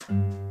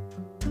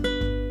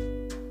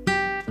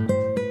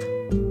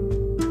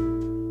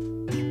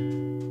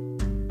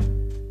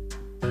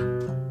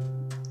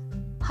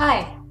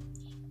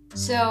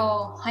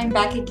So I'm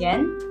back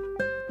again,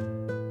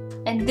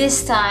 and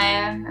this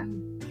time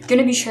I'm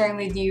gonna be sharing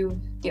with you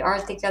the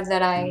article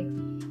that I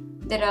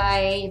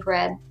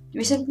read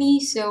recently.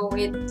 So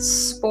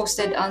it's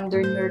posted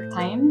under New York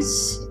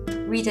Times,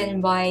 written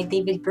by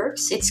David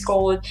Burks. It's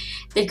called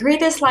 "The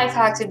Greatest Life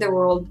Hacks in the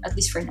World," at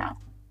least for now.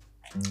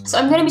 So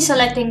I'm gonna be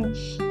selecting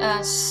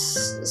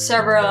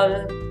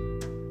several.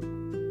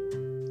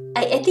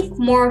 I think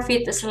more of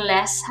it is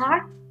less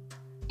hack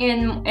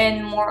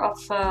and more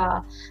of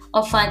an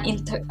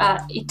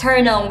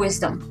eternal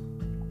wisdom,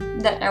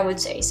 that I would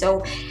say.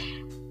 So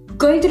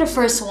going to the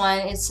first one,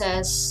 it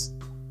says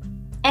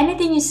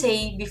anything you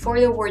say before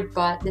the word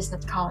but does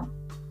not count.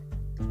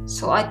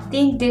 So I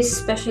think this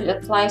especially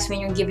applies when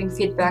you're giving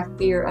feedback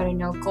to your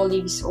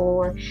colleagues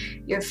or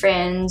your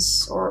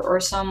friends or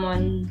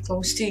someone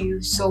close to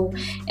you. So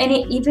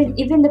even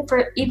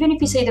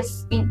if you say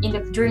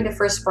during the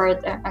first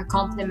part a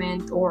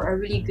compliment or a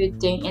really good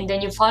thing, and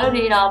then you followed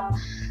it up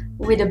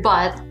with a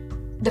but,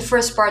 the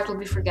first part will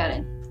be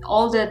forgotten.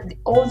 All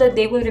that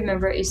they will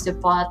remember is the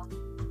but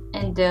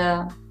and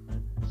the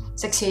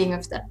succeeding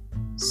of that.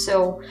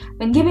 So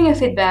when giving a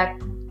feedback,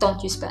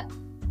 don't use but.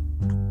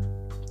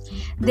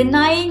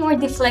 Denying or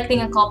deflecting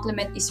a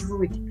compliment is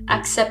rude.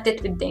 Accept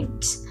it with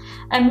thanks.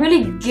 I'm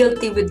really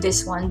guilty with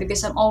this one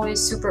because I'm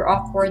always super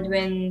awkward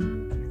when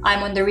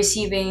I'm on the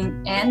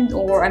receiving end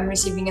or I'm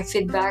receiving a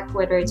feedback,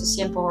 whether it's a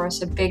simple or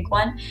it's a big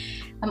one.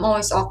 I'm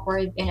always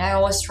awkward and I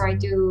always try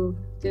to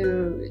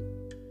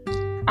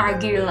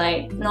argue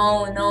like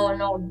no,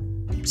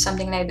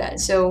 something like that.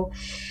 So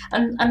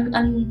I'm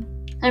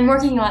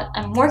working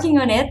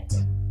on it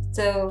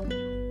to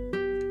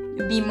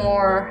be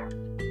more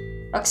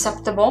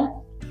acceptable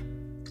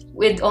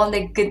with all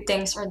the good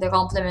things or the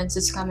compliments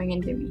that's coming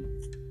into me.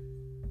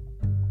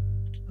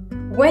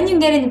 When you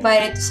get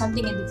invited to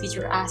something in the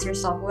future, ask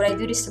yourself, would I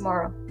do this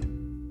tomorrow?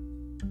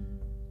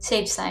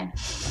 Saves time.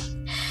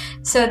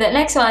 So the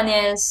next one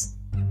is,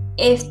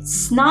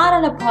 it's not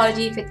an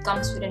apology if it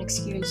comes with an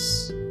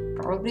excuse.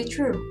 Probably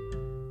true.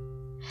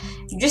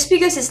 Just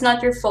because it's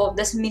not your fault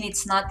doesn't mean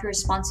it's not your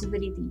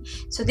responsibility.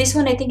 So this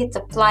one, I think it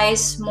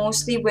applies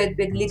mostly with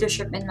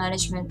leadership and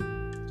management.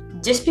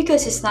 Just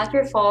because it's not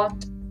your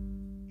fault,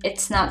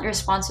 it's not your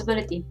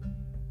responsibility.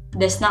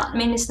 Does not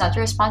mean it's not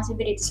your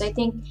responsibility. So I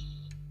think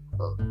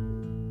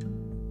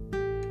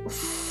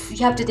you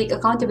have to take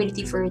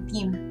accountability for your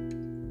team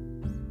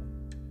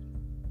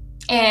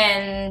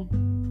and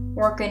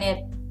work on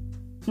it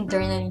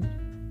internally.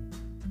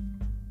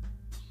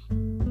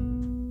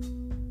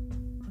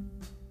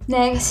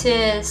 Next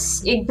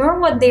is, ignore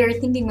what they are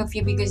thinking of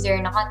you because they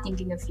are not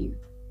thinking of you.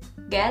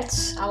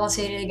 Gets? I will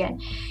say it again.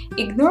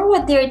 Ignore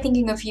what they are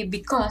thinking of you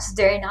because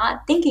they are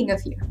not thinking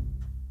of you.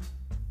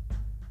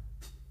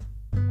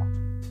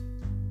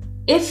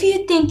 If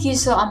you think you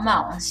saw a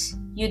mouse,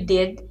 you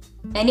did,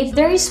 and if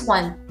there is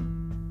one,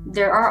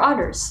 there are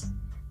others.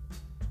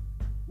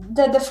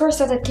 The first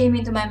thought that came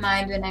into my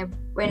mind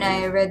when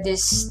I read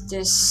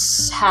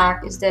this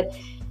hack is that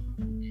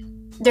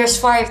there's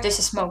fire if there's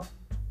a smoke.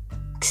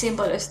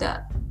 Simple as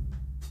that.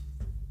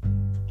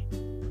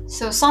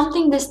 So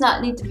something does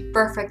not need to be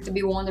perfect to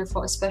be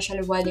wonderful,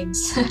 especially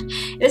weddings.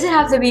 It doesn't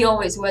have to be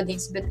always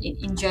weddings, but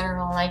in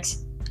general, like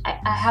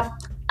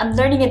I'm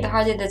learning it the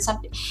hard way that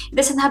something it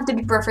doesn't have to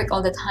be perfect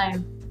all the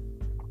time.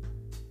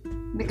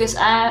 Because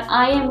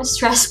I am a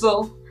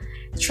stressful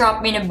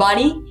trap in a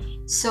body,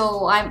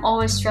 so I'm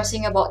always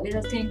stressing about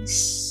little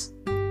things.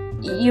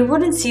 You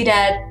wouldn't see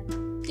that.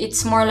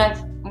 It's more like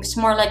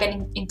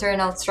an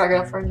internal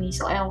struggle for me.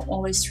 So I'm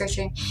always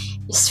stressing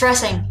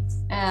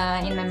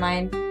in my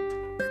mind.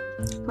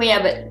 But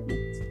yeah, but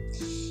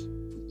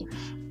it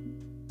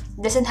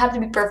doesn't have to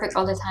be perfect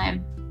all the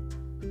time,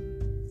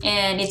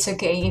 and it's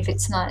okay if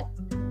it's not.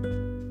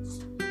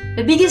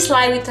 The biggest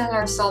lie we tell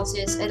ourselves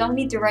is, I don't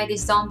need to write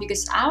this down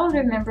because I will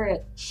remember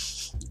it.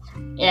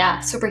 Yeah,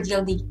 super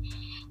guilty.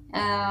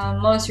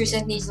 Most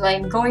recently is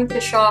like going to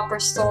the shop or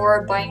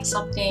store, buying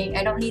something.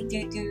 I don't need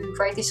to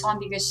write this on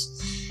because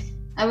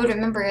I will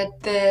remember it.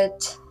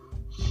 But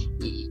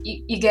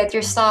you get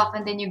your stuff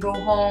and then you go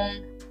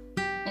home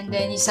and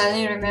then you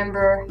suddenly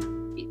remember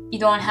you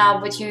don't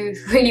have what you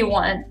really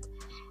want.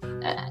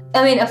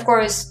 I mean, of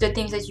course, the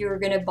things that you're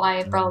gonna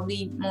buy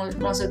probably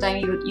most of the time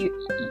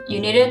you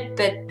need it,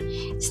 but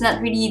it's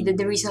not really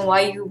the reason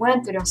why you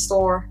went to the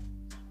store.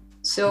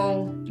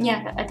 So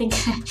yeah, I think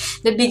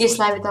the biggest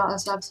lie we tell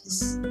ourselves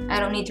is, I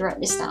don't need to write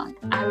this down.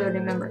 I will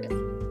remember it.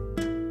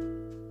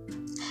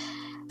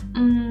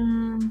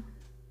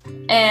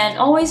 And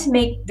always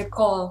make the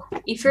call.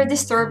 If you're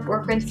disturbed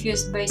or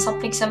confused by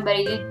something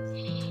somebody did,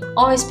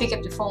 always pick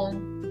up the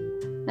phone.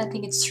 I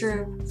think it's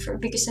true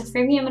because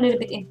for me, I'm a little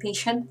bit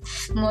impatient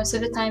most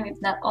of the time, if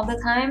not all the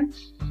time.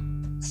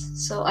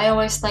 So I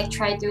always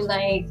try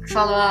to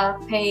follow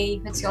up, hey,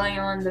 what's going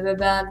on, blah blah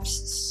blah.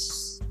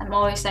 I'm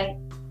always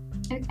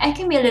I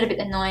can be a little bit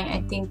annoying,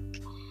 I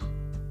think,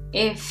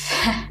 if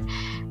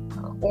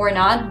or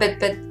not, but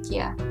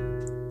yeah.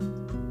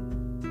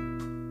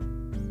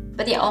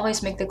 But yeah,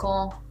 always make the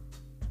call.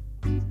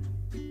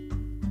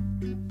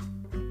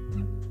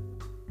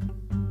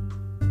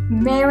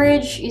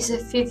 Marriage is a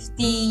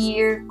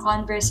 50-year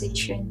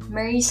conversation.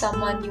 Marry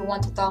someone you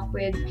want to talk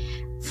with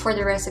for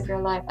the rest of your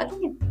life. I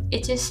think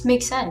it just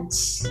makes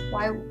sense.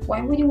 Why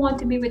would you want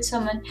to be with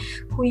someone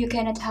who you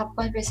cannot have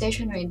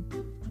conversation with?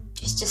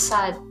 It's just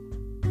sad.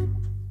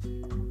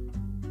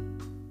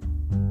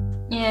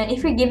 And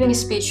if you're giving a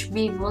speech,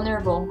 be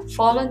vulnerable.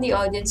 Fall on the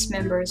audience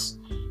members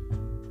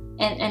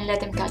and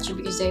let them catch you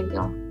because they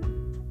will.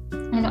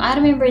 And I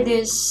remember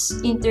this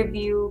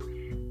interview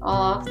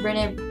of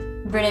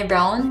Brené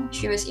Brown.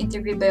 She was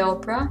interviewed by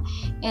Oprah,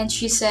 and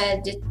she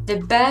said that the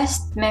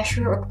best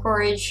measure of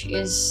courage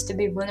is to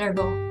be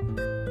vulnerable,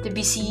 to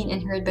be seen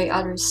and heard by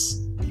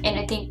others. And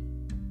I think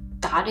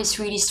that is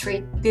really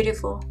straight,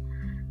 beautiful.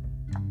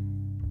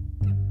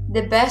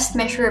 The best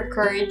measure of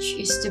courage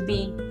is to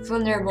be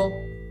vulnerable.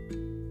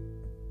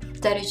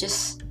 That is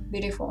just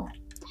beautiful.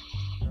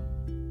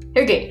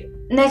 Okay,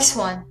 next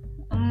one.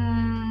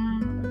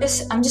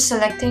 I'm just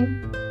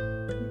selecting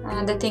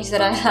the things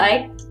that I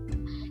like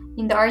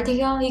in the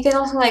article. You can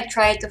also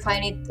try to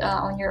find it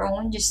on your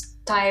own. Just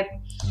type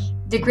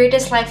the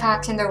greatest life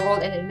hacks in the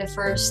world, and then the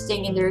first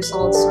thing in the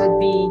results would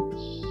be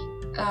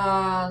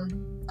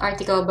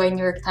article by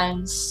New York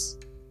Times.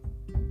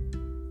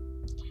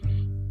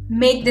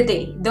 Make the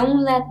day.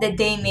 Don't let the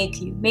day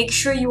make you. Make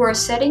sure you are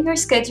setting your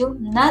schedule,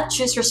 not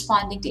just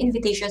responding to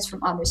invitations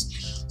from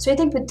others. So I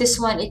think with this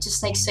one, it's just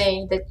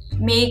saying that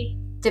make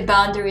the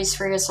boundaries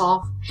for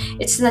yourself.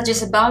 It's not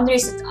just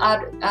boundaries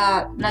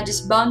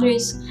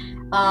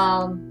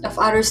of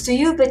others to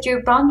you, but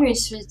your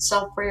boundaries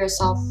itself for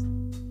yourself.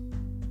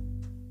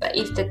 But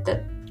if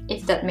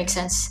that makes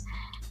sense.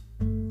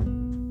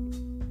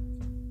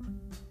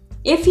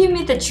 If you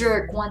meet a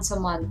jerk once a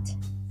month,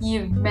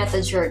 you've met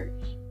a jerk.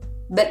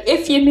 But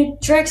if you meet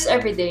jerks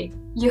every day,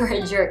 you're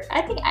a jerk.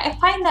 I think I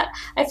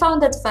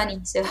found that funny.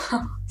 So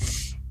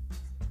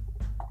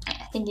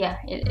I think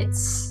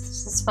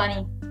it's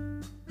funny.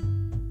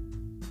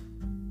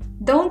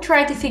 Don't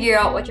try to figure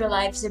out what your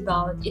life is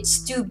about. It's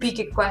too big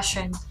a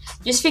question.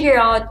 Just figure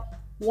out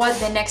what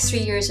the next 3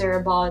 years are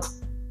about.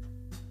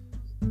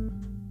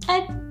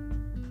 And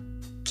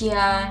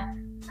yeah,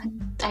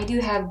 I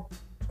do have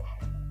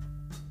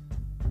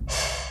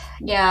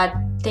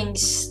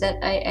things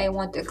that I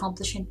want to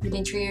accomplish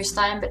within 3 years'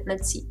 time, but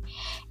let's see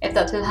if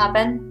that will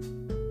happen.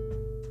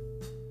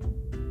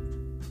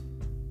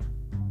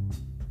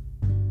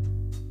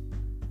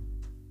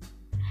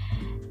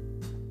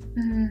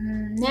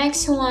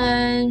 Next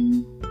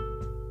one.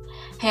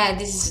 Yeah,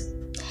 this is,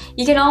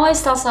 you can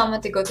always tell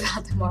someone to go to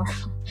hell tomorrow.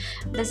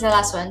 That's the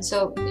last one.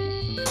 So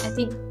I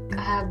think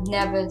I have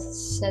never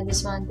said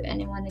this one to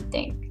anyone, I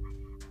think,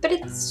 but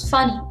it's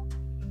funny.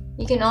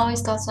 You can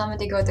always tell someone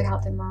to go to hell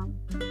tomorrow.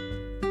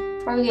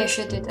 Probably I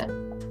should do that.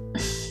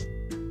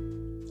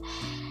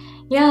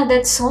 Yeah,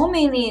 that's so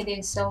mainly it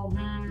is. So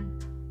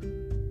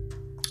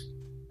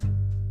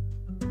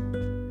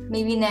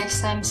maybe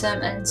next time some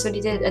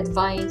unsolicited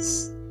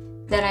advice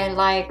that I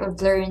like or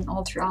learned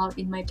all throughout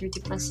in my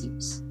 30+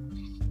 years.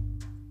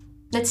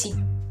 Let's see.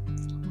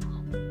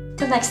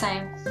 Till next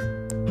time.